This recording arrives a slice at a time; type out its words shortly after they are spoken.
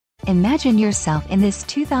Imagine yourself in this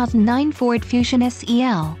 2009 Ford Fusion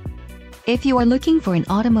SEL. If you are looking for an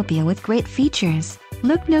automobile with great features,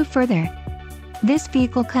 look no further. This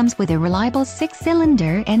vehicle comes with a reliable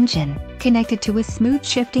 6-cylinder engine, connected to a smooth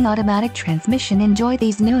shifting automatic transmission. Enjoy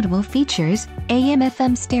these notable features: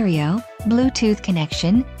 AM/FM stereo, Bluetooth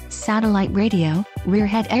connection, satellite radio, rear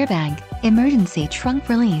head airbag, emergency trunk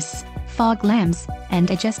release, fog lamps, and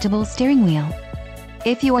adjustable steering wheel.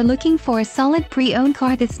 If you are looking for a solid pre-owned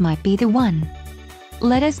car, this might be the one.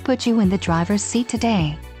 Let us put you in the driver's seat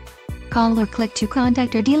today. Call or click to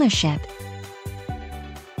contact our dealership.